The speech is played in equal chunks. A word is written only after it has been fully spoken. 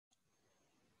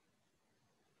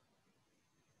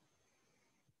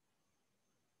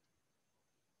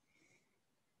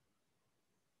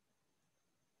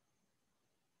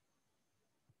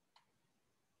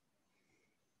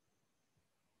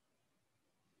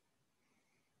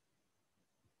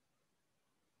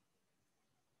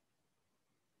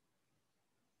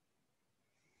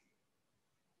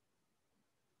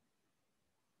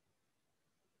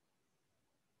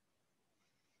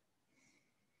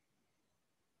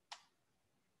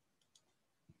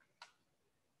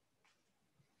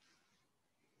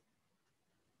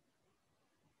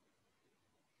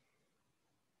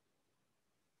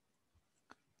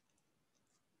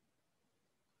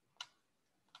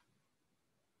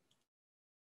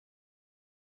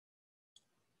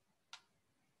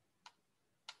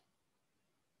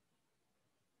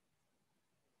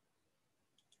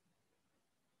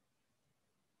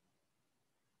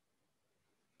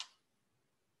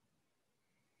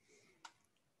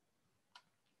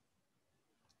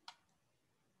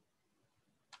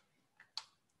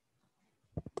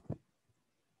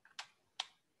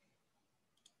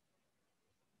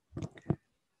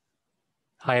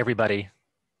Hi, everybody.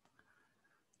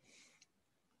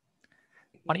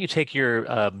 Why don't you take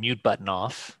your mute button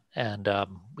off and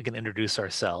we can introduce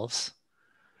ourselves.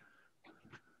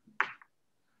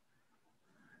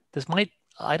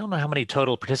 I don't know how many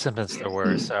total participants there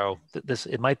were, so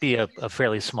it might be a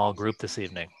fairly small group this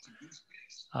evening.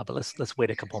 But let's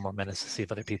wait a couple more minutes to see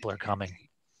if other people are coming.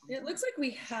 It looks like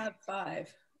we have 5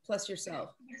 plus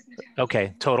yourself.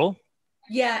 Okay, total?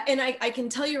 Yeah, and I can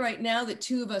tell you right now that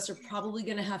 2 of us are probably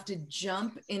going to have to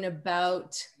jump in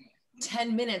about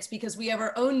 10 minutes because we have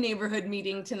our own neighborhood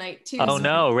meeting tonight too. Oh,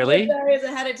 no, really? Sorry, it's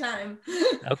ahead of time.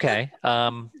 Okay,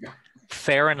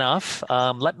 fair enough.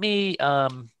 Let me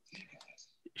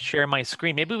share my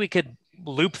screen. Maybe we could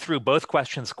loop through both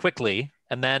questions quickly,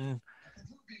 and then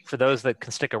for those that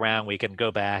can stick around, we can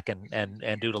go back and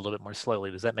do it a little bit more slowly.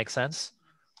 Does that make sense?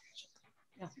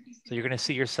 Yeah. So you're going to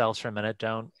see yourselves for a minute.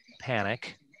 Don't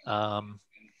panic. I'm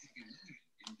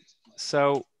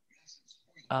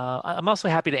also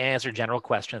happy to answer general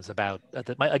questions about,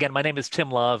 again, my name is Tim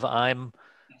Love. I'm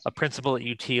a principal at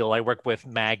UTL. I work with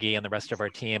Maggie and the rest of our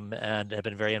team and have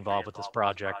been very involved with this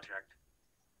project.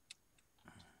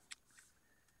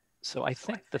 So I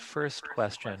think the first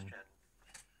question,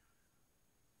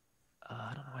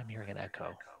 I don't know why I'm hearing an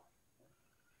echo.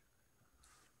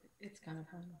 It's kind of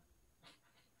fun.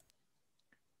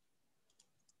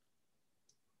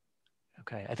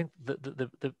 Okay, I think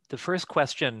the first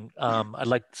question I'd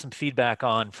like some feedback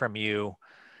on from you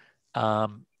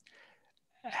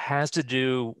has to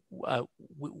do,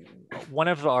 one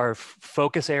of our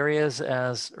focus areas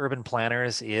as urban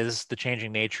planners is the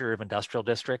changing nature of industrial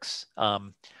districts,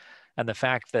 and the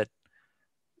fact that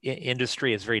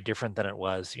industry is very different than it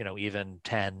was, even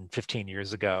 10, 15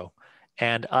 years ago.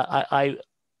 And I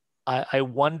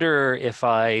wonder if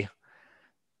I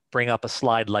bring up a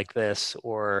slide like this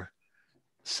or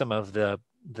some of the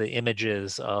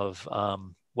images of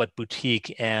what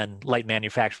boutique and light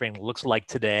manufacturing looks like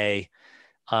today.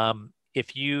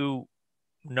 If you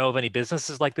know of any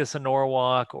businesses like this in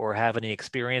Norwalk or have any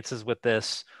experiences with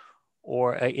this,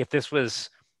 or if this was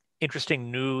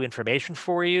interesting new information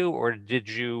for you, or did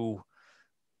you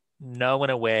know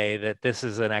in a way that this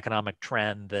is an economic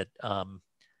trend that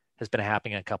has been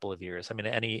happening in a couple of years? I mean,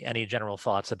 any general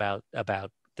thoughts about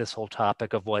this whole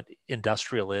topic of what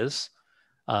industrial is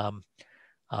from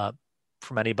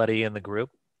anybody in the group?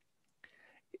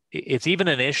 It's even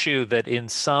an issue that in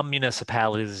some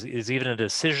municipalities is even a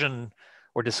decision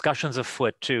or discussions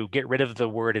afoot to get rid of the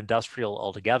word industrial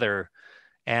altogether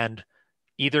and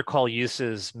either call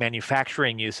uses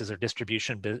manufacturing uses or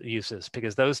distribution uses,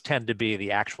 because those tend to be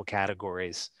the actual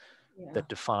categories that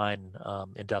define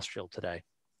industrial today.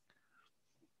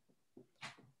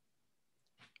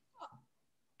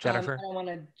 Jennifer? I don't want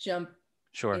to jump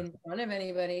in front of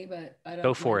anybody, but I don't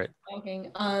go for it. Talking.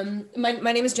 My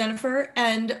name is Jennifer,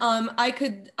 and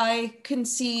I can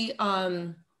see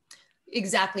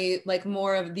exactly like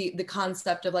more of the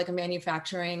concept of like a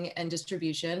manufacturing and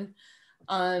distribution.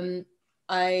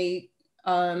 I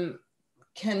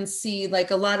can see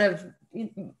like a lot of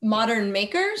modern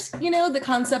makers, the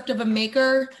concept of a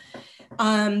maker.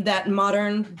 That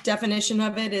modern definition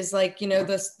of it is like,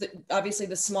 obviously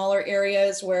the smaller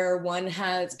areas where one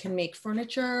can make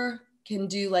furniture, can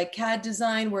do like CAD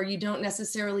design, where you don't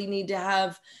necessarily need to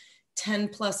have 10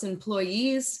 plus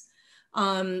employees,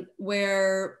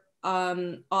 where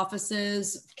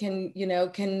offices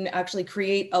can actually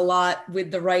create a lot with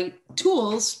the right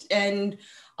tools and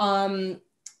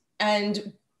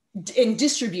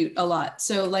distribute a lot.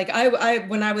 So like I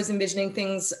when I was envisioning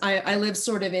things, I live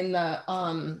sort of in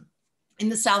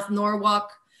the South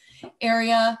Norwalk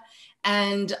area.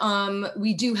 And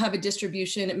we do have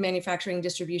a manufacturing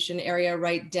distribution area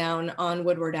right down on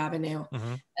Woodward Avenue.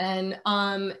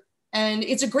 Mm-hmm. And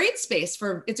it's a great space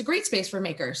for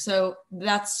makers. So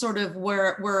that's sort of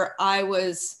where I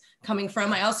was coming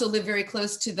from. I also live very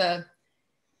close to the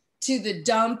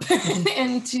dump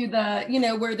and to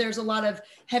the, where there's a lot of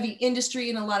heavy industry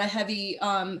and a lot of heavy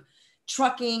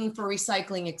trucking for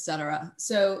recycling, et cetera.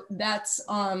 So that's,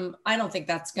 I don't think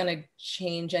that's going to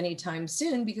change anytime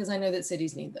soon because I know that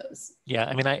cities need those. Yeah.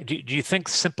 I mean, do you think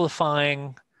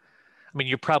simplifying, I mean,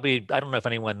 you're probably, I don't know if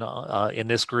anyone in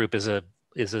this group is a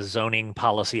zoning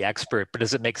policy expert, but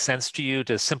does it make sense to you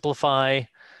to simplify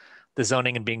the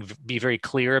zoning and be very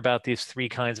clear about these 3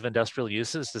 kinds of industrial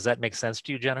uses? Does that make sense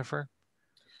to you, Jennifer?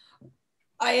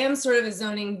 I am sort of a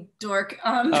zoning dork.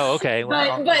 Oh, okay.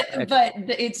 Well, but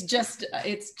it's just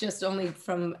only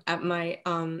from my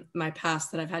my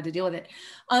past that I've had to deal with it.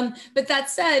 But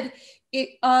that said,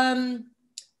 I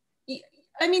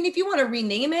mean, if you want to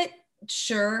rename it,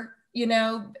 sure. you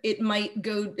know, it might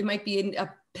be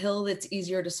a pill that's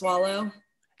easier to swallow.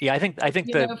 Yeah, I think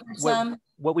that some.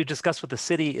 what we've discussed with the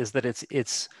city is that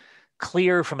it's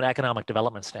clear from an economic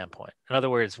development standpoint. In other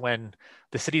words, when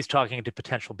the city's talking to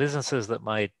potential businesses that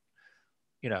might,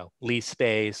 you know, lease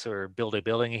space or build a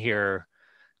building here,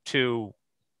 to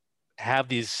have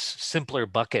these simpler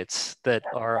buckets that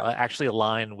are actually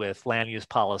aligned with land use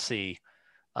policy,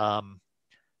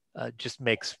 just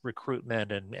makes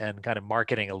recruitment and kind of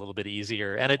marketing a little bit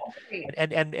easier. And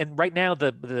and right now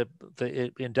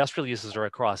the industrial uses are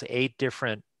across 8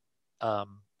 different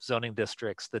zoning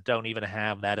districts that don't even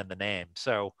have that in the name.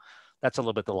 So that's a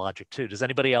little bit the logic too. Does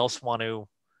anybody else want to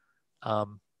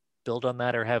build on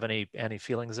that or have any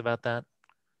feelings about that?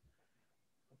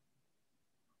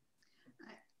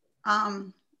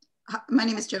 My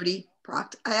name is Jody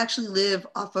Proct. I actually live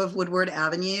off of Woodward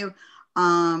Avenue.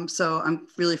 So I'm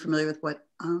really familiar with what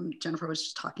Jennifer was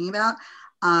just talking about.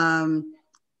 And,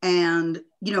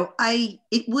 you know, I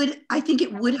think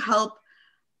it would help.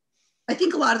 I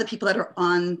think a lot of the people that are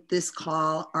on this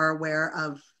call are aware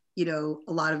of, you know,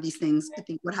 a lot of these things. I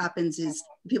think what happens is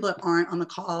people that aren't on the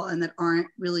call and that aren't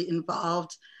really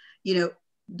involved, you know,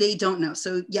 they don't know.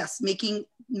 So yes, making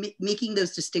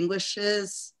those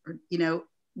distinguishes, you know,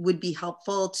 would be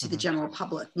helpful to the general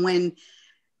public when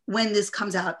this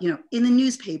comes out, you know, in the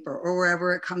newspaper or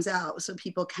wherever it comes out, so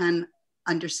people can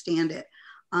understand it.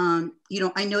 You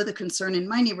know, I know the concern in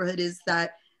my neighborhood is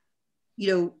that,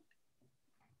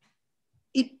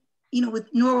 with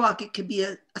Norwalk, it could be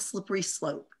a slippery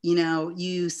slope. You know,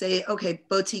 you say, okay,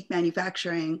 boutique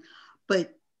manufacturing,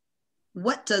 but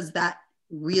what does that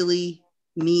really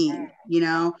mean? You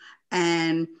know,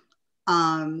 and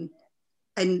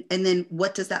then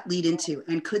what does that lead into?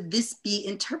 And could this be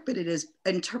interpreted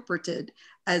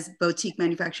as boutique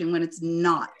manufacturing when it's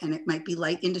not? And it might be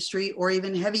light industry or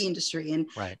even heavy industry. And,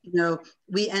 right. You know,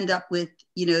 we end up with,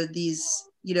 you know, these,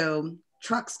 you know,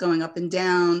 trucks going up and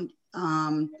down,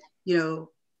 you know,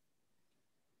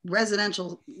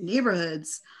 residential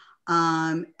neighborhoods.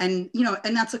 And, you know,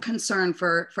 and that's a concern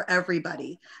for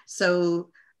everybody. So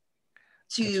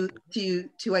to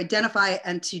identify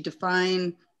and to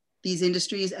define these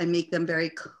industries and make them very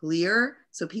clear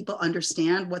so people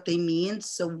understand what they mean.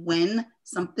 So when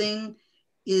something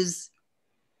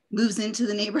moves into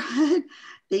the neighborhood,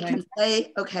 they can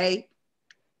say, okay,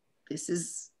 this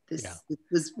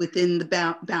was within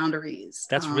the boundaries.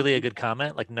 That's really a good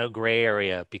comment, like no gray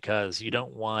area, because you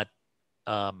don't want,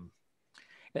 and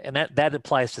that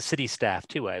applies to city staff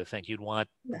too, I think. You'd want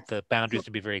the boundaries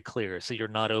to be very clear. So you're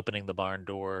not opening the barn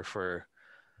door for,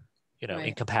 you know,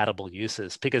 incompatible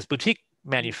uses, because boutique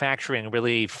manufacturing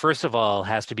really, first of all,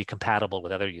 has to be compatible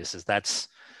with other uses. That's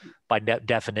by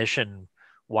definition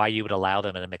why you would allow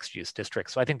them in a mixed use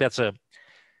district. So I think that's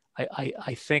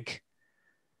I think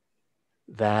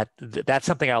that's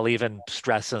something I'll even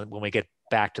stress when we get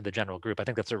back to the general group. I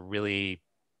think that's a really,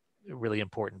 really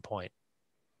important point.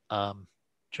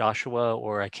 Joshua,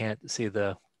 or I can't see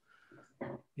the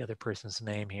other person's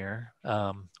name here.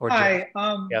 Hi.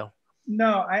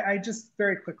 No, I just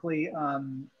very quickly,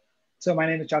 so my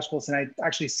name is Josh Wilson. I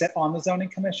actually sit on the zoning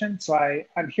commission. So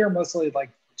I'm here mostly like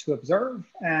to observe,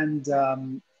 and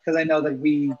because I know that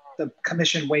the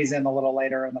commission weighs in a little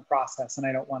later in the process, and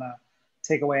I don't want to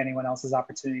take away anyone else's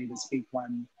opportunity to speak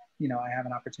when, you know, I have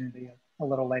an opportunity a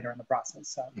little later in the process.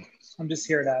 So I'm just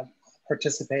here to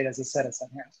participate as a citizen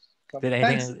here. So, did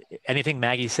anything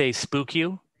Maggie say spook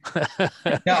you?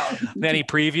 No. Any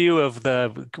preview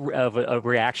of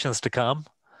reactions to come?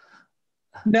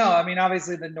 No, I mean,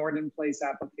 obviously the Norton Place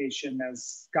application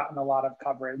has gotten a lot of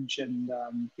coverage, and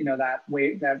you know, that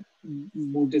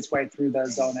moved its way through the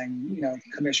zoning, you know,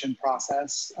 commission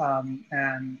process,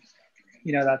 and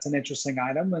you know, that's an interesting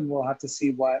item, and we'll have to see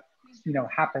what, you know,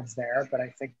 happens there. But I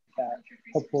think that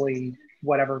hopefully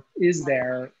whatever is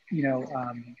there, you know,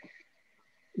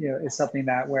 is something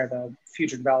that where the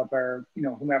future developer, you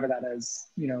know, whomever that is,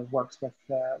 you know, works with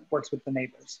the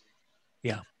neighbors.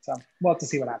 Yeah. So we'll have to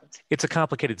see what happens. It's a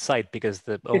complicated site because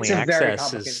the only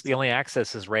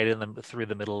access is right through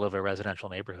the middle of a residential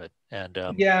neighborhood, and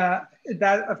yeah,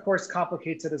 that of course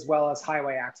complicates it as well as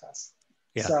highway access.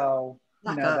 Yeah. So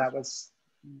you know, that was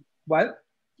what?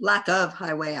 Lack of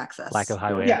highway access. Lack of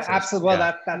highway access. Yeah, absolutely. Well,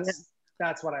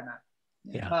 that's what I meant.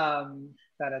 Yeah.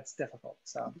 That it's difficult.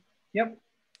 So, yep.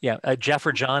 Yeah, Jeff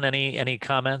or John, any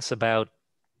comments about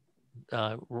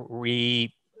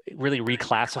really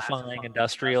reclassifying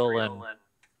industrial? And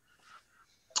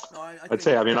I'd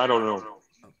say, I mean, I don't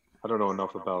know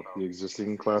enough about the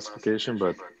existing classification,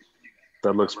 but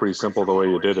that looks pretty simple the way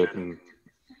you did it. And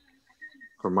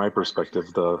from my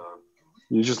perspective, the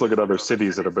You just look at other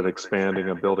cities that have been expanding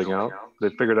and building out. They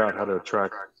figured out how to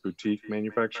attract boutique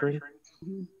manufacturing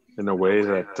in a way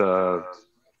that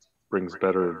brings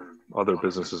better other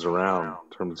businesses around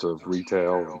in terms of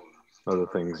retail and other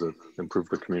things that improve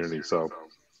the community. So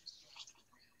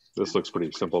this looks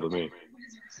pretty simple to me.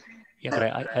 Yeah, but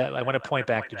I want to point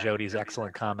back to Jody's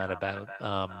excellent comment about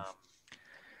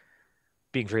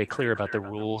being very clear about the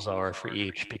rules are for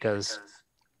each, because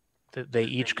they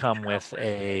each come with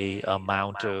a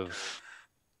amount of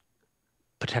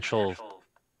potential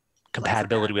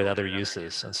compatibility with other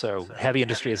uses. And so heavy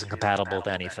industry isn't compatible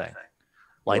to anything.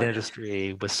 Light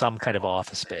industry with some kind of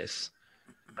office space.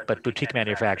 But boutique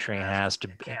manufacturing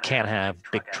can't have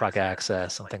big truck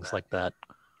access and things like that.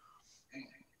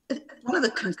 One of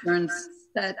the concerns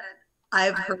that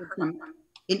I've heard from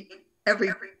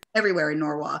everywhere in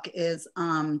Norwalk is,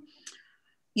 you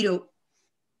know,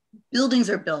 buildings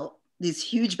are built, these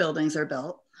huge buildings are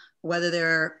built, whether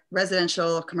they're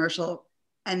residential or commercial,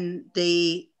 and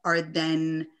they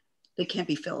can't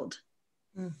be filled.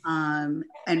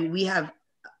 And we have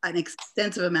an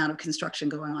extensive amount of construction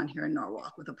going on here in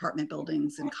Norwalk with apartment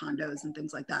buildings and condos and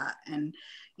things like that. And,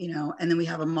 you know, and then we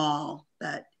have a mall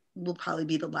that will probably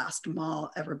be the last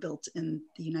mall ever built in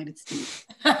the United States.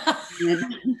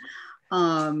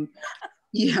 And,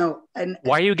 you know, and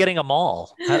why are you getting a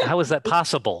mall? How is that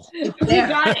possible? You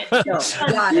got it.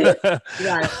 Got it.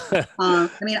 I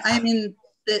mean, I'm in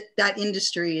that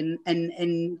industry, and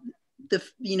the,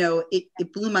 you know,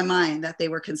 it blew my mind that they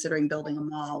were considering building a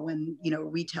mall when, you know,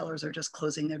 retailers are just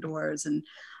closing their doors. And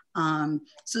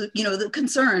so, you know, the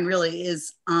concern really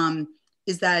is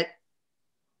that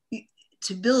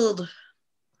to build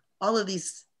all of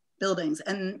these buildings,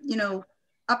 and, you know,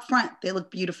 up front, they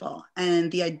look beautiful and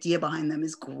the idea behind them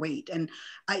is great. And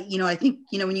I think,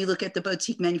 you know, when you look at the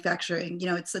boutique manufacturing, you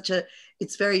know,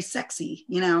 it's very sexy,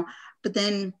 you know, but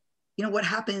then, you know, what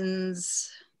happens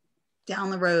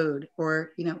down the road,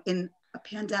 or, you know, in a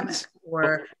pandemic,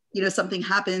 or, you know, something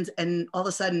happens and all of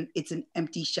a sudden it's an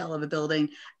empty shell of a building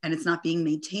and it's not being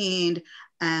maintained.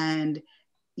 And,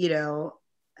 you know,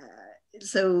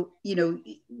 so, you know,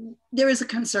 there is a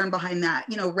concern behind that.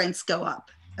 You know, rents go up,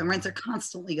 and rents are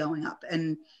constantly going up.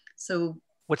 And so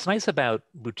what's nice about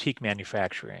boutique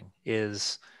manufacturing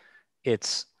is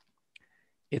it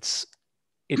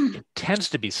tends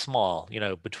to be small, you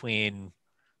know, between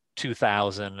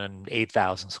 2,000 and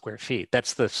 8,000 square feet.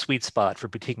 That's the sweet spot for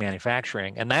boutique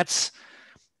manufacturing. And that's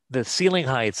the ceiling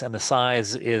heights, and the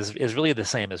size is really the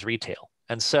same as retail.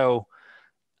 And so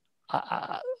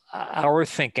our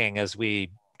thinking as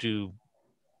we do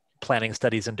planning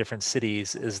studies in different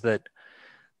cities is that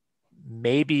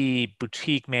maybe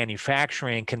boutique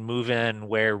manufacturing can move in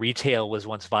where retail was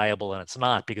once viable and it's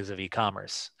not because of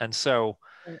e-commerce. And so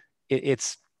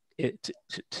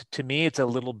to me, it's a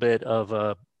little bit of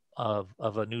a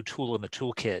new tool in the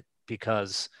toolkit,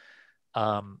 because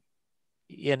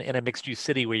in a mixed use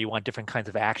city where you want different kinds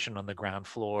of action on the ground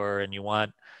floor, and you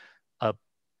want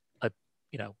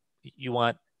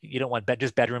you don't want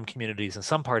just bedroom communities. In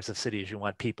some parts of cities, you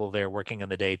want people there working in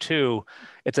the day too.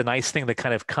 It's a nice thing that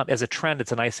kind of come as a trend.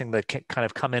 It's a nice thing that can kind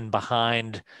of come in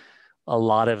behind a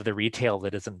lot of the retail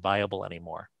that isn't viable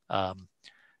anymore.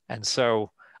 And so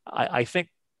I think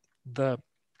the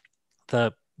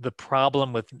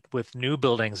problem with new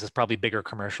buildings is probably bigger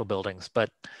commercial buildings,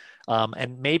 but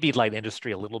and maybe light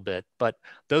industry a little bit, but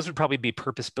those would probably be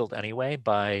purpose built anyway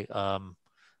by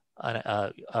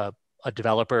a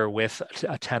developer with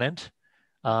a tenant,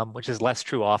 which is less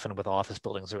true often with office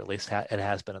buildings, or at least it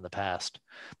has been in the past.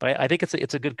 But I think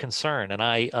it's a good concern.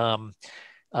 And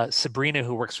Sabrina,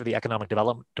 who works for the Economic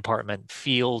Development Department,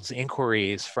 fields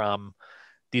inquiries from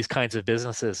these kinds of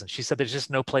businesses, and she said there's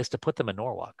just no place to put them in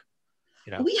Norwalk.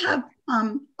 You know, we have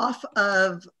off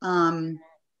of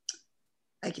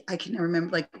I can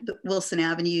remember, like the Wilson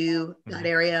Avenue, that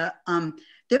area.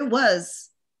 There was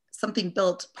something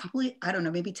built probably, I don't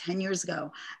know, maybe 10 years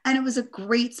ago. And it was a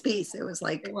great space. It was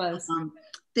like,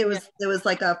 there was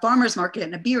like a farmer's market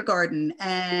and a beer garden,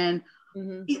 and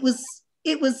it was,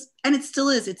 and it still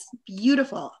is, it's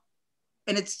beautiful,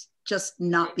 and it's just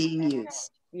not being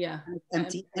used. Yeah. It's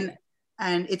empty.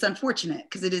 And it's unfortunate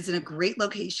because it is in a great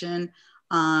location.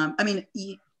 I mean,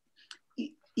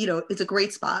 you know, it's a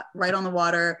great spot right on the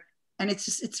water, and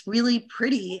it's really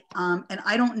pretty. And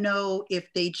I don't know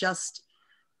if they just,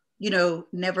 you know,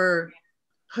 never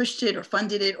pushed it or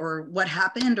funded it, or what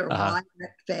happened, or why it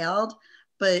failed.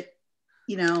 But,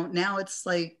 you know, now it's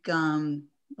like I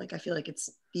feel like it's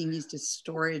being used as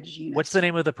storage units. What's the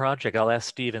name of the project? I'll ask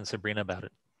Steve and Sabrina about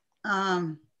it.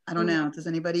 I don't know. Does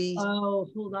anybody? Oh,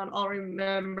 hold on. I'll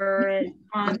remember it.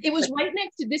 It was right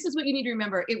next to, this is what you need to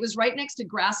remember. It was right next to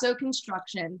Grasso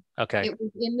Construction. Okay. It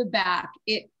was in the back.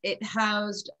 It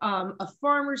housed a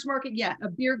farmer's market. Yeah, a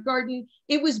beer garden.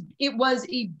 It was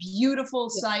a beautiful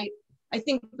site. I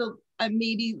think the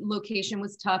maybe location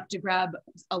was tough to grab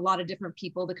a lot of different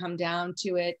people to come down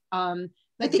to it.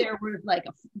 But there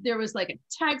was like a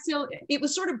tag sale. It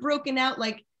was sort of broken out,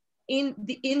 like in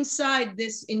the inside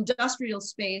this industrial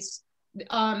space.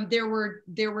 There were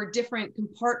different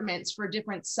compartments for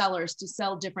different sellers to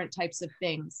sell different types of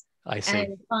things. I see.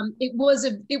 And it was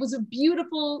a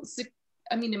beautiful,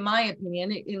 I mean, in my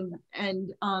opinion,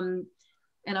 and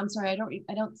I'm sorry, I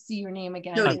don't see your name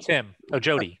again. Oh, Tim. Oh,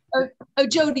 Jody. Oh,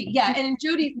 Jody. Yeah, and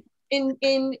Jody, in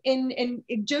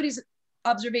Jody's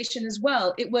observation as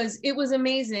well, it was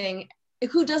amazing.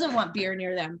 Who doesn't want beer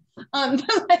near them?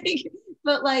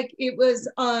 But it was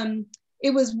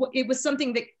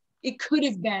something that it could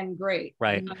have been great.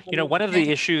 Right. You know, one of the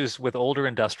issues with older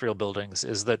industrial buildings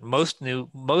is that most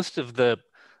of the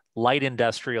light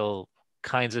industrial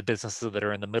kinds of businesses that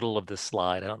are in the middle of this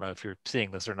slide, I don't know if you're seeing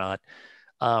this or not,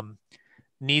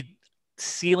 need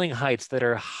ceiling heights that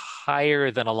are higher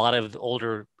than a lot of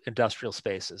older industrial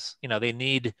spaces. You know, they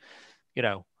need,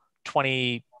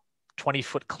 20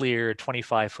 foot clear,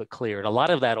 25 foot clear. And a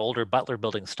lot of that older Butler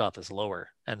building stuff is lower.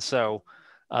 And so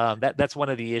that's one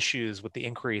of the issues with the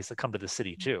inquiries that come to the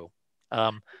city too. We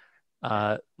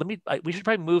should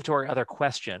probably move to our other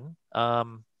question.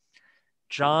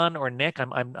 John or Nick,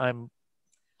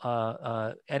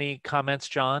 any comments,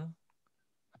 John,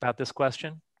 about this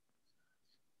question?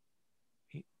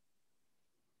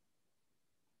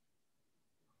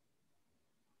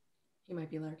 He might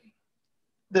be lurking.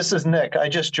 This is Nick. I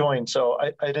just joined, so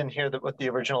I didn't hear what the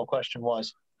original question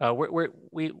was.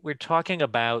 We're talking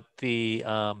about the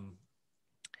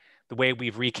way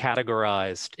we've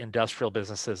recategorized industrial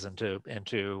businesses into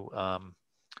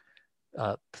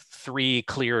three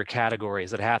clear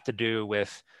categories that have to do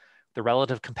with the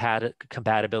relative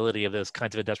compatibility of those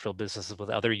kinds of industrial businesses with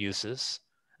other uses.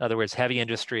 In other words, heavy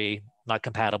industry, not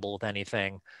compatible with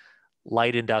anything,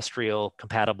 light industrial,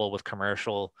 compatible with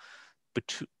commercial,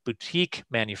 boutique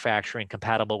manufacturing,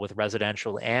 compatible with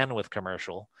residential and with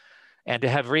commercial, and to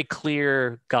have very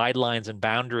clear guidelines and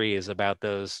boundaries about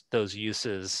those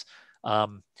uses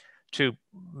to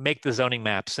make the zoning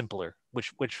map simpler,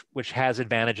 which has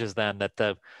advantages then that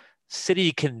the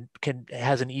city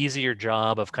has an easier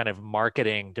job of kind of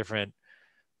marketing different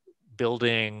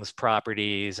buildings,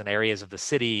 properties, and areas of the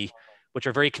city, which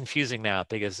are very confusing now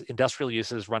because industrial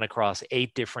uses run across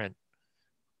 8 different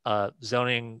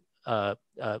zoning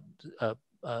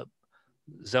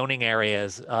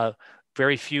areas,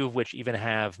 very few of which even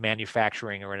have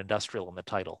manufacturing or an industrial in the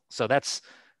title. So that's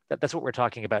what we're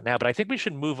talking about now. But I think we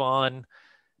should move on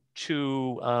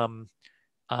to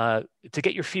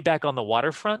get your feedback on the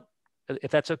waterfront, if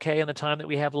that's okay in the time that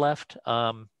we have left.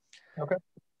 Okay.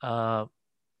 And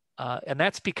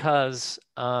that's because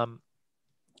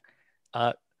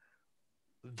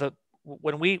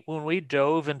when we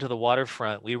dove into the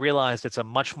waterfront, we realized it's a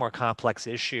much more complex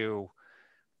issue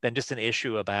than just an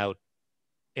issue about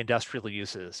industrial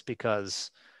uses,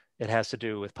 because it has to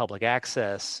do with public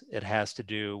access. It has to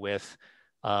do with,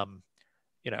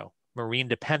 marine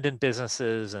dependent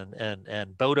businesses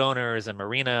and boat owners and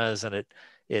marinas, and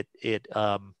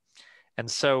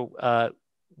so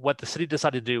what the city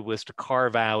decided to do was to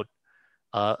carve out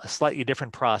a slightly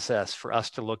different process for us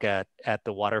to look at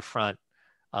the waterfront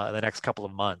in the next couple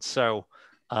of months. So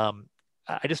I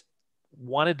just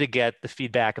wanted to get the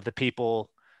feedback of the people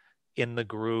in the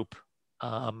group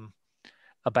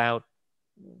about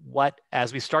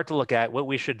as we start to look at what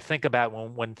we should think about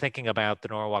when thinking about the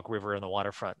Norwalk River and the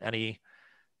waterfront. Any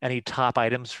top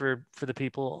items for the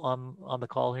people on the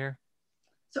call here?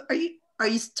 So are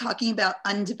you talking about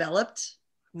undeveloped?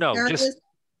 No, areas?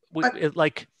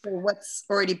 what's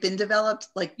already been developed?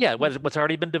 What's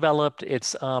already been developed.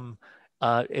 It's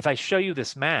if I show you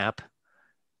this map,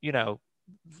 the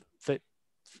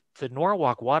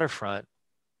Norwalk waterfront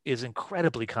is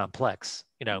incredibly complex,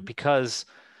 because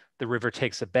the river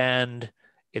takes a bend.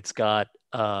 It's got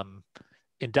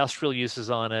industrial uses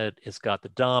on it. It's got the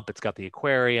dump. It's got the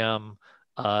aquarium.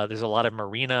 There's a lot of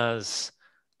marinas.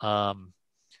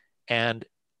 And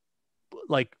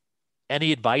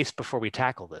any advice before we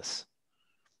tackle this?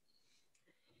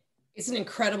 It's an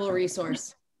incredible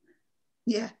resource.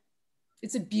 Yeah.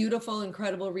 It's a beautiful,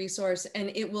 incredible resource,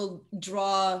 and it will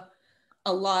draw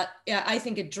a lot. Yeah, I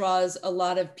think it draws a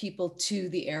lot of people to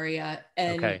the area.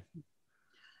 And okay.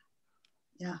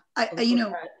 Yeah,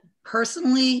 I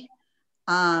personally,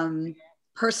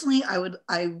 personally, I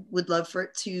would love for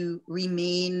it to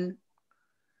remain.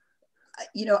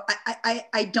 You know, I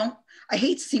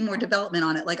hate to see more development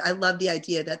on it. Like, I love the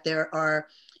idea that there are,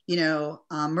 you know,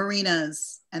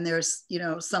 marinas, and there's, you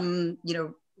know, some, you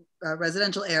know,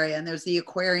 residential area, and there's the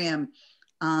aquarium,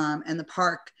 and the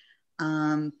park.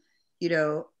 You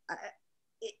know,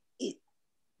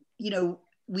 you know,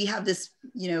 we have this,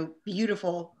 you know,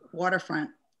 beautiful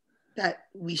waterfront that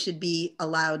we should be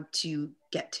allowed to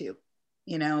get to,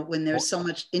 you know, when there's so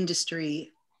much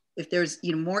industry. If there's,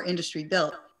 you know, more industry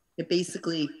built, it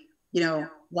basically, you know,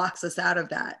 locks us out of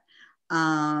that.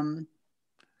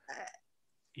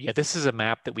 Yeah, this is a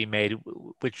map that we made,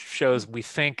 which shows, we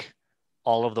think,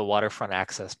 all of the waterfront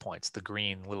access points, the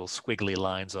green little squiggly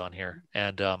lines on here.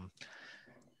 And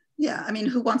yeah, I mean,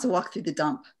 who wants to walk through the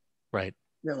dump? right.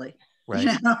 Really? Right.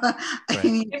 You know? Right. I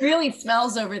mean, it really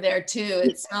smells over there too.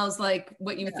 It smells like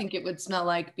what you think it would smell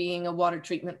like, being a water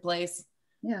treatment place.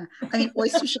 yeah, I mean,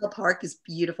 Oyster Shell Park is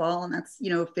beautiful, and that's, you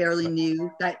know, fairly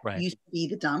new. That used to be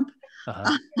the dump.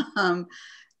 But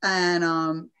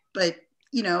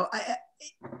you know,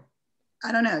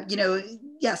 I don't know. You know,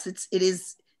 yes, it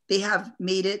is. They have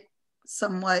made it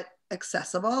somewhat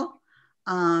accessible.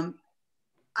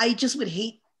 I just would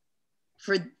hate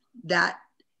for that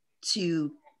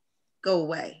to go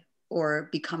away or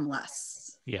become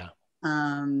less. Yeah.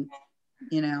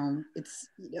 You know, it's,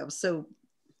 you know, so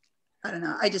I don't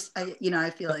know. You know, I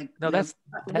feel like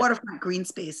waterfront green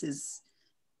space is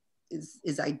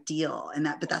ideal, and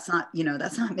but that's not, you know,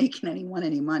 that's not making anyone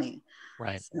any money.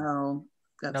 Right. So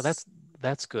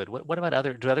that's good. What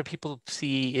about do other people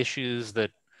see issues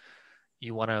that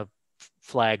you want to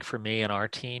flag for me and our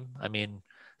team? I mean,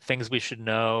 things we should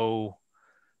know,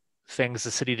 things the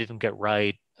city didn't get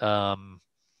right. You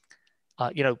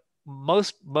know,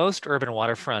 most urban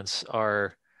waterfronts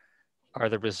are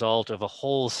the result of a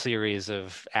whole series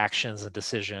of actions and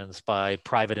decisions by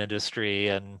private industry.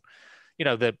 And, you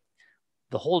know, the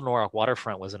whole Norwalk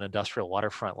waterfront was an industrial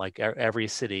waterfront, like every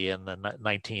city in the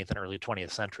 19th and early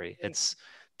 20th century. It's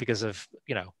because of,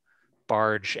 you know,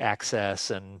 barge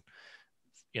access and,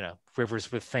 you know,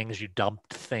 rivers with things you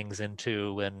dumped things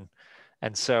into.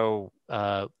 And so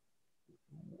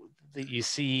you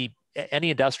see any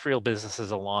industrial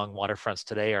businesses along waterfronts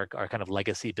today are kind of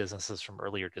legacy businesses from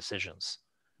earlier decisions.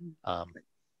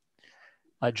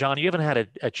 John, you haven't had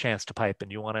a chance to pipe in.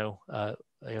 You want to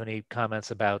have any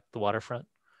comments about the waterfront?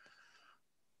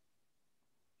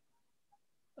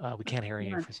 We can't hear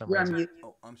you for some reason.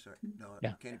 Oh, I'm sorry. No,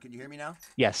 yeah. Can you hear me now?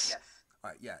 Yes. All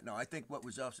right. Yeah. No, I think what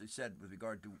was also said with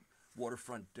regard to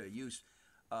waterfront use,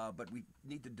 but we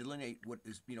need to delineate what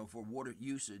is, you know, for water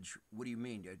usage. What do you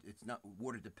mean? It's not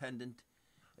water dependent.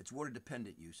 It's water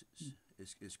dependent uses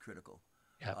is critical.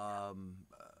 Yeah.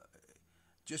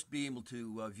 Just being able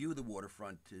to view the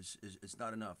waterfront is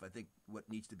not enough. I think what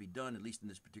needs to be done, at least in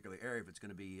this particular area, if it's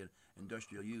going to be an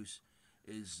industrial use,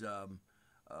 is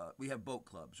we have boat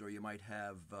clubs, or you might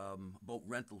have boat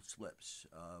rental slips,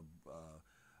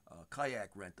 kayak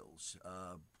rentals,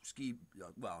 ski.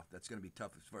 Well, that's going to be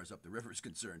tough as far as up the river is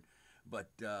concerned.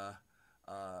 But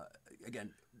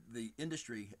again, the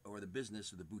industry or the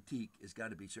business or the boutique has got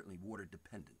to be certainly water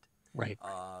dependent. Right.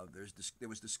 There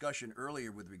was discussion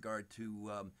earlier with regard to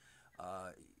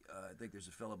I think there's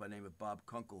a fellow by the name of Bob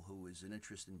Kunkel who is an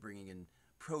interest in bringing in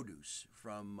produce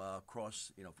from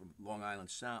across, you know, from Long Island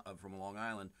Sound,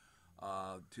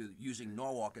 to using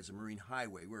Norwalk as a marine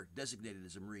highway. We're designated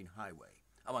as a marine highway.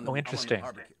 Interesting.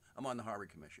 I'm on the Harbor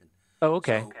Commission. Oh,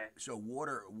 okay. So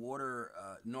water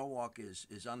Norwalk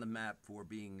is on the map for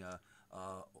being a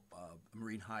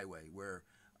marine highway where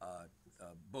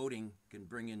boating can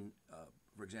bring in,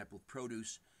 for example,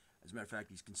 produce. As a matter of fact,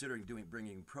 he's considering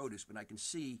bringing in produce. But I can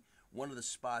see one of the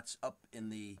spots up in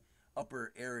the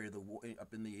upper area,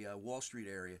 up in the Wall Street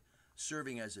area,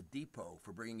 serving as a depot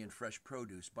for bringing in fresh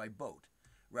produce by boat,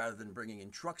 rather than bringing in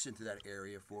trucks into that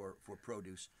area for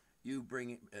produce. You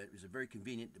bring it's very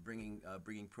convenient to bringing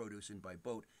produce in by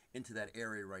boat into that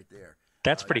area right there.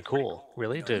 That's pretty cool,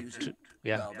 really. You know,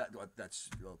 yeah. Well, that's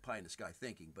pie in the sky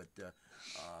thinking, but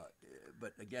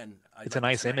again, it's a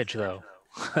nice image, though.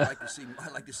 I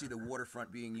like to see the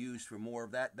waterfront being used for more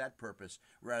of that purpose,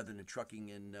 rather than the trucking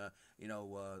in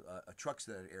trucks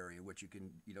to that area, which you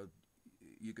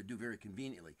could do very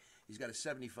conveniently. He's got a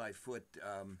 75-foot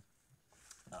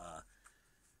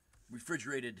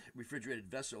refrigerated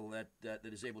vessel that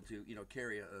is able to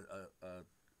carry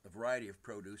a variety of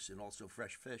produce and also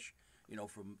fresh fish,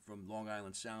 from Long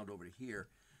Island Sound over to here.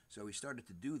 So we started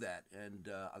to do that, and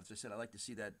as I said, I'd like to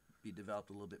see that be developed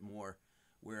a little bit more,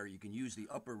 where you can use the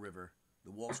upper river,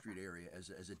 the Wall Street area,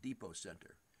 as a depot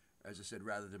center, as I said,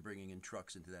 rather than bringing in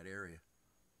trucks into that area.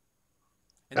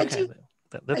 And Okay,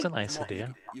 that's a nice small,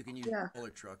 idea. you can use Yeah. smaller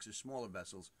trucks or smaller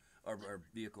vessels or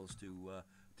vehicles to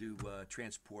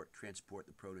transport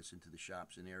the produce into the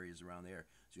shops and areas around there.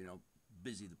 So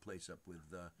busy the place up with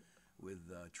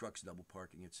trucks double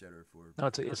parking, et cetera. No,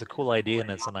 it's a cool idea and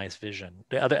it's a nice vision.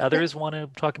 The others want to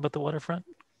talk about the waterfront?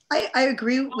 I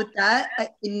agree with that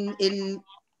in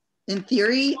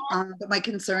theory, but my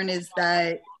concern is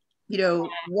that,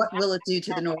 what will it do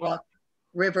to the Norwalk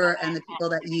River and the people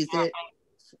that use it,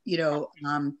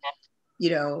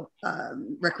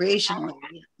 recreationally?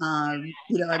 I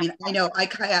mean, I know I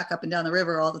kayak up and down the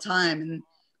river all the time, and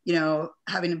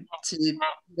having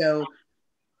to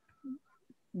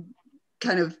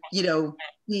kind of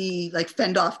be like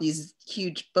fend off these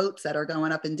huge boats that are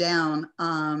going up and down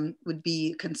would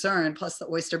be a concern, plus the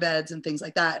oyster beds and things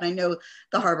like that. And I know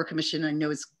the Harbor Commission, I know,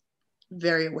 is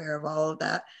very aware of all of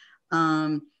that.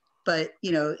 But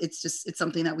it's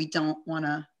something that we don't want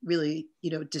to really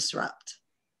disrupt.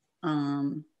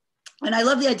 And I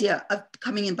love the idea of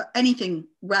coming in, but anything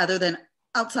rather than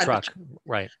outside Truck, of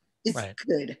right? It's right.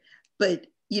 good, but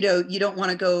you don't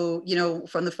want to go,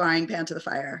 from the frying pan to the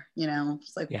fire.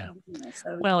 It's like, Yeah.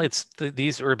 So. Well, it's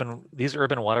these urban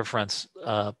waterfronts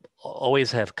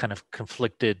always have kind of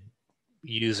conflicted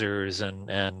users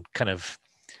and kind of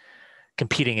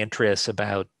competing interests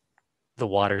about the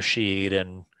watershed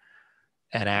and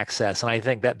access. And I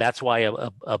think that's why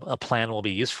a plan will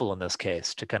be useful in this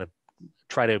case, to kind of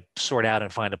try to sort out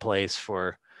and find a place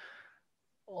for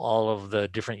all of the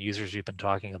different users you've been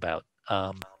talking about.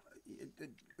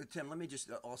 Tim, let me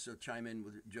just also chime in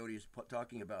with Jody is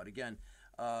talking about. Again,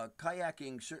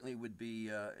 kayaking certainly would be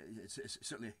it's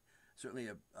certainly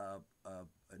a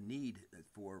need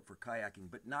for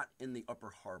kayaking, but not in the upper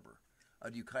harbor.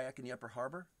 Do you kayak in the upper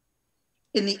harbor?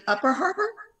 In the upper harbor,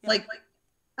 Yeah. like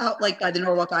out like by the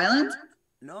Norwalk Island?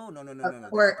 No.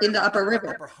 Or in the upper river?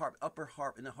 Upper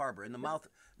harbor, in the harbor, in the mouth,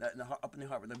 up in the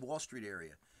harbor, the Wall Street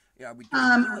area. Yeah, we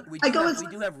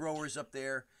do have rowers up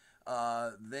there.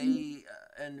 We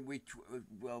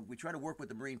try to work with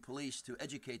the Marine Police to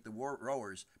educate the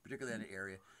rowers, particularly in the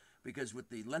area, because with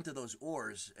the length of those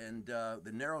oars and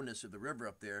the narrowness of the river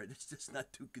up there, it's just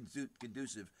not too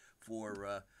conducive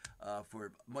for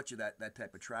much of that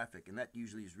type of traffic, and that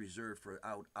usually is reserved for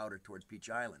outer towards Peach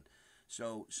Island.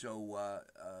 So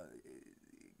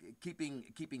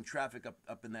keeping traffic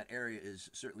up in that area is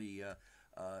certainly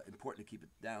important to keep it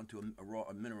down to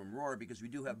a minimum roar, because we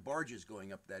do have barges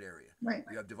going up that area. Right.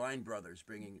 We have Divine Brothers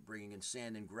bringing in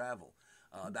sand and gravel.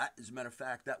 That, as a matter of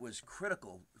fact, that was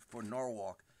critical for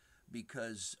Norwalk,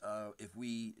 because if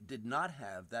we did not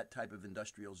have that type of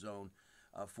industrial zone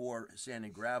for sand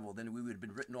and gravel, then we would have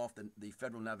been written off the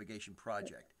Federal Navigation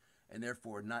Project, and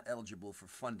therefore not eligible for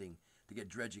funding to get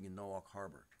dredging in Norwalk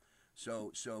Harbor.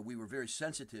 So we were very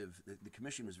sensitive. The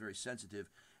commission was very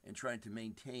sensitive in trying to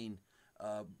maintain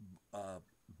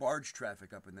barge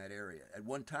traffic up in that area. At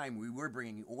one time, we were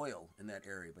bringing oil in that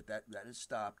area, but that has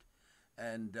stopped,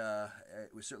 and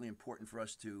it was certainly important for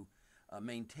us to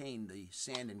maintain the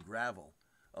sand and gravel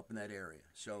up in that area.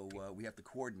 So we have to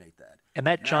coordinate that. And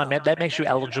that, John, that makes you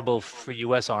eligible for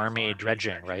U.S. Army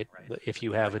dredging, right? If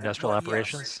you have industrial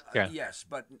operations. Yes, yes,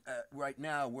 but right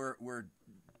now we're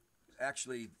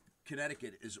actually,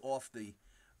 Connecticut is off the.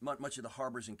 Much of the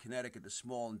harbors in Connecticut, the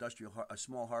small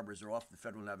small harbors, are off the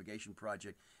Federal Navigation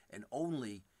Project, and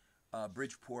only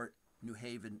Bridgeport, New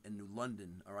Haven, and New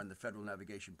London are on the Federal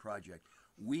Navigation Project.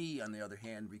 We, on the other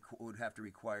hand, would have to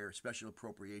require special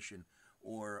appropriation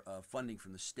or funding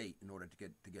from the state in order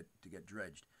to get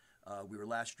dredged. We were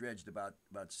last dredged about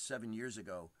 7 years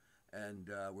ago, and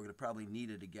we're going to probably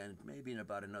need it again, maybe in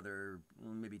about another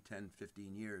 10,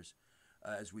 15 years.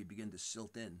 As we begin to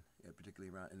silt in,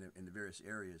 particularly around in the various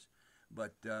areas,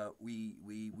 but we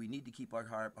need to keep our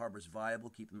harbors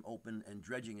viable, keep them open, and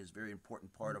dredging is a very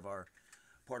important part of our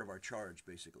charge,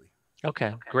 basically.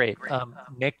 Okay, great.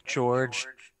 Nick, George,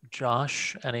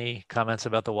 Josh, any comments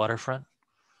about the waterfront?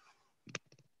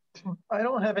 I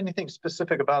don't have anything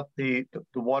specific about the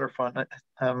waterfront.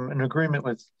 I'm in agreement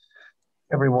with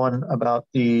everyone about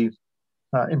the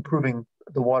improving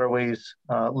the waterways,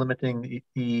 limiting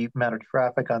the amount of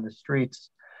traffic on the streets,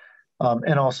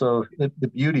 and also the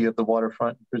beauty of the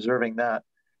waterfront, preserving that.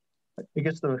 I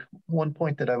guess the one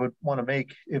point that I would want to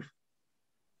make, if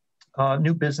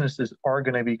new businesses are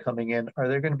going to be coming in, are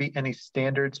there going to be any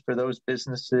standards for those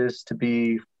businesses to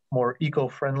be more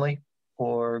eco-friendly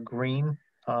or green,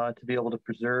 to be able to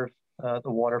preserve the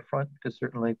waterfront? Because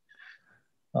certainly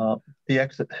the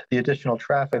additional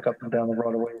traffic up and down the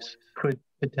waterways could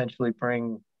potentially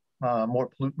bring more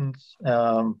pollutants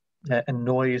and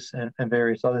noise and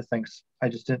various other things. I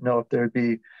just didn't know if there would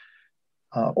be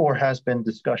or has been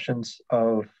discussions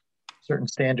of certain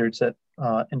standards that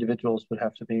individuals would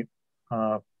have to be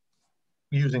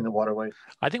using the waterways.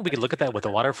 I think we could look at that with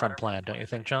the waterfront plan, don't you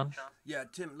think, John? Yeah,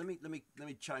 Tim, let me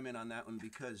chime in on that one,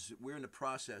 because we're in the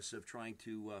process of trying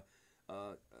to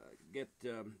get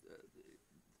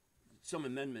some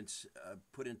amendments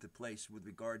put into place with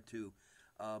regard to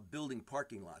building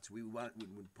parking lots. We want,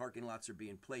 when parking lots are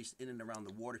being placed in and around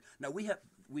the water. Now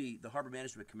the Harbor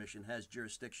Management Commission has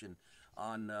jurisdiction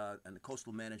on the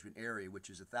coastal management area, which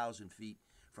is 1,000 feet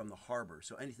from the harbor.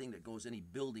 So anything that goes, any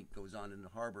building goes on in the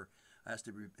harbor has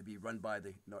to be run by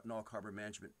the Norwalk Harbor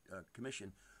Management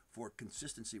Commission for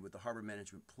consistency with the Harbor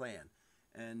Management Plan.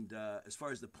 And as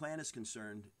far as the plan is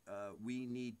concerned, we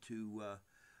need to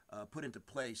put into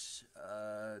place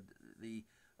the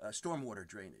stormwater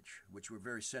drainage, which we're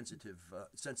very sensitive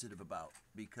about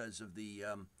because of the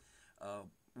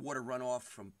water runoff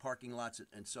from parking lots.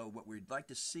 And so what we'd like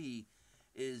to see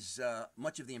is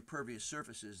much of the impervious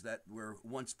surfaces that were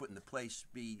once put into place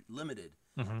be limited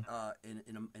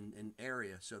in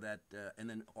area, so that and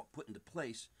then put into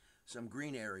place some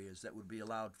green areas that would be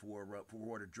allowed for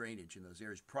water drainage in those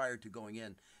areas prior to going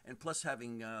in, and plus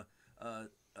having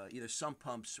either sump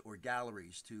pumps or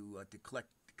galleries to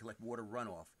collect water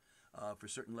runoff for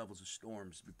certain levels of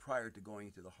storms prior to going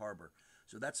into the harbor.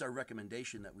 So that's our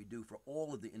recommendation that we do for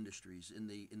all of the industries in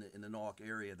the Norwalk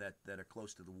area that are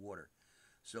close to the water.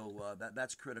 So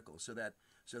that's critical. So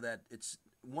that it's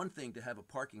one thing to have a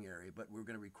parking area, but we're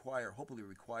going to hopefully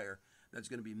require that's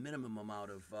going to be minimum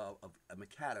amount of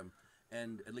macadam,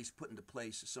 and at least put into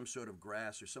place some sort of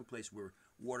grass or some place where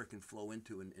water can flow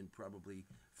into and probably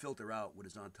filter out what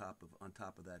is on top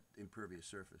of that impervious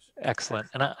surface. Excellent.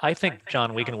 And I think,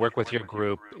 John, we can work with your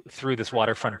group through this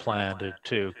waterfront plan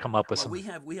to come up with some. We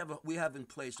have in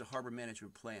place a harbor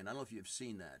management plan. I don't know if you've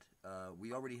seen that.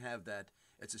 We already have that.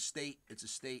 It's a state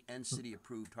and city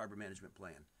approved harbor management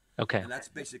plan. Okay. And that's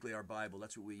basically our Bible.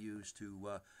 That's what we use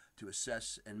to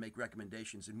assess and make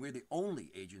recommendations. And we're the only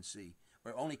agency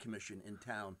or only commission in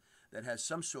town that has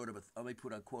some sort of let me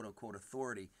put on quote unquote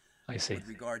authority. I see. With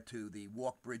regard to the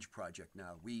Walk Bridge project.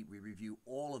 Now we review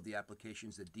all of the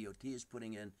applications that DOT is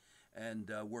putting in,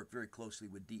 and work very closely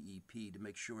with DEP to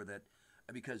make sure that,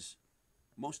 because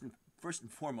first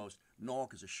and foremost,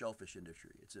 Norwalk is a shellfish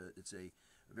industry. It's a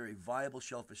very viable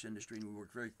shellfish industry, and we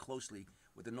work very closely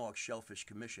with the Norwalk Shellfish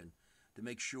Commission to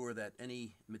make sure that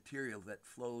any material that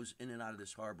flows in and out of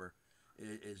this harbor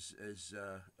is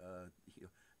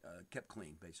kept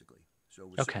clean, basically. So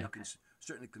we're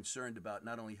certainly concerned about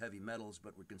not only heavy metals,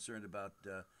 but we're concerned about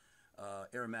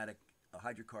aromatic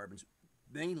hydrocarbons,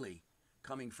 mainly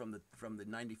coming from the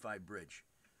 95 bridge.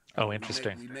 Oh,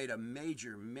 interesting. We made a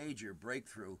major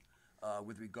breakthrough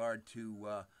with regard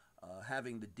to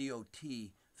having the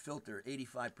DOT filter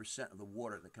 85% of the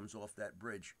water that comes off that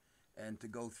bridge, and to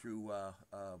go through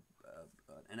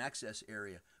an access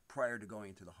area prior to going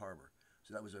into the harbor.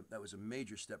 So that was a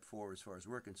major step forward as far as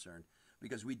we're concerned,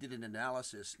 because we did an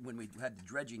analysis when we had the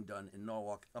dredging done in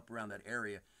Norwalk up around that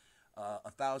area,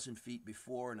 1,000 feet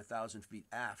before and 1,000 feet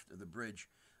aft of the bridge.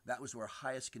 That was our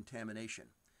highest contamination,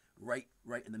 right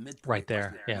in the midpoint. Right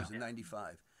there, It was the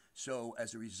 95. So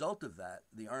as a result of that,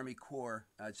 the Army Corps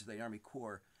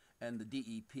and the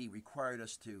DEP required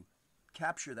us to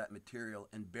capture that material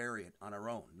and bury it on our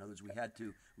own. In other words, we had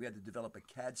to develop a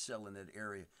CAD cell in that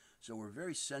area. So we're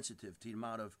very sensitive to the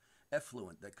amount of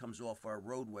effluent that comes off our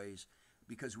roadways,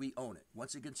 because we own it.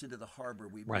 Once it gets into the harbor,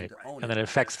 we need to own it. And then it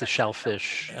affects the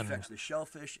shellfish. It affects the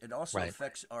shellfish. It also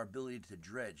affects our ability to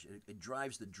dredge. It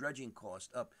drives the dredging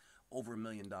cost up over $1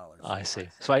 million. I see.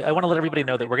 So I want to let everybody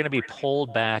know that we're going to be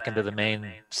pulled back into the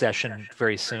main session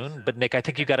very soon. But Nick, I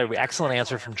think you got an excellent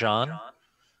answer from John.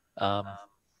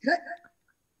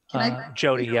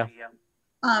 Jody, yeah.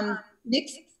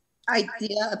 Nick's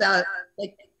idea about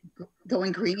like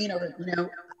going green, or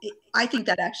I think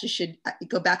that actually should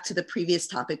go back to the previous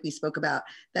topic we spoke about,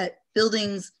 that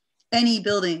any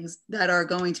buildings that are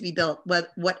going to be built,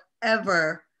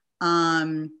 whatever,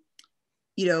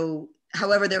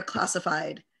 however they're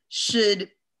classified, should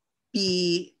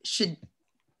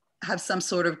have some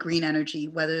sort of green energy,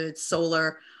 whether it's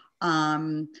solar,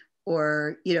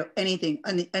 or anything.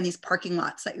 And these parking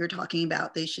lots that you're talking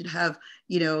about, they should have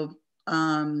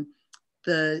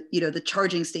the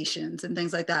charging stations and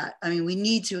things like that. I mean, we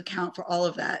need to account for all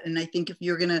of that. And I think if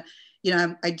you're gonna,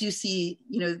 I do see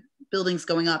buildings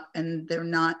going up, and they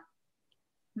don't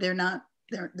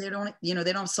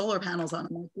have solar panels on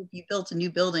them. If you built a new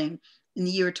building in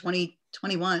the year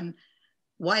 2021,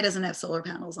 why doesn't it have solar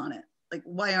panels on it? like,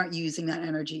 why aren't you using that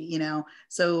energy, you know?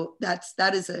 So I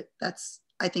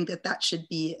think that should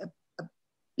be a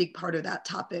big part of that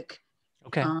topic.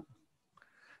 Okay.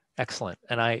 Excellent.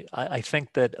 And I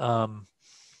think that,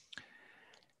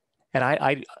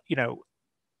 and you know,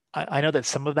 I know that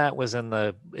some of that was in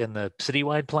the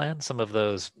citywide plan, some of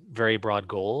those very broad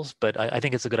goals, but I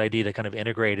think it's a good idea to kind of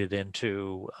integrate it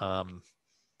into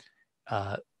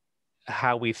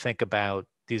how we think about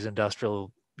these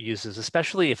industrial uses,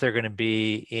 especially if they're going to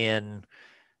be in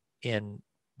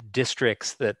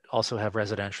districts that also have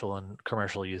residential and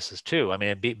commercial uses too. I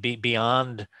mean,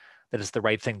 beyond that it's the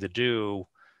right thing to do,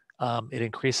 it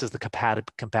increases the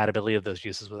compatibility of those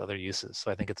uses with other uses.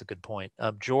 So I think it's a good point.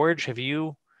 George, have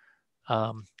you,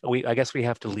 I guess we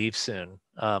have to leave soon.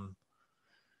 In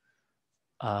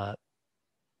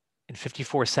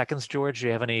 54 seconds, George, do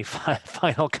you have any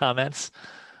final comments?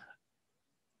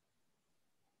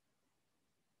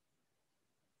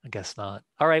 I guess not.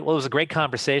 All right. Well, it was a great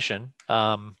conversation.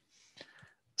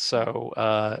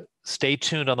 So stay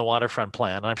tuned on the waterfront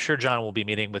plan. I'm sure John will be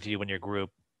meeting with you and your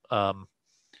group. I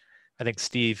think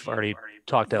Steve already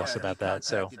talked to us about that.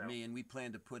 So me, and we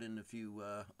plan to put in a few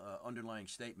underlying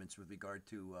statements with regard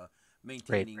to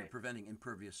maintaining and preventing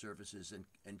impervious surfaces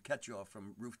and catch-off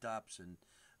from rooftops and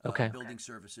building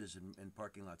services and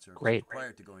parking lot services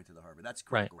prior to going to the harbor. That's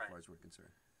critical as far as we're concerned.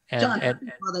 John, thank you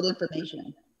for all that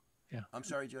information. Yeah. I'm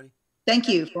sorry, Jody. Thank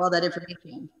you for all that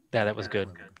information. Yeah, that was good.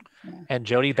 Yeah. And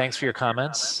Jody, thanks for your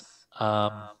comments.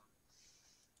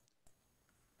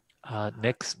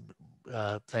 Nick,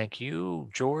 thank you.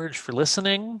 George, for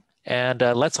listening. And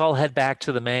let's all head back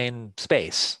to the main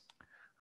space.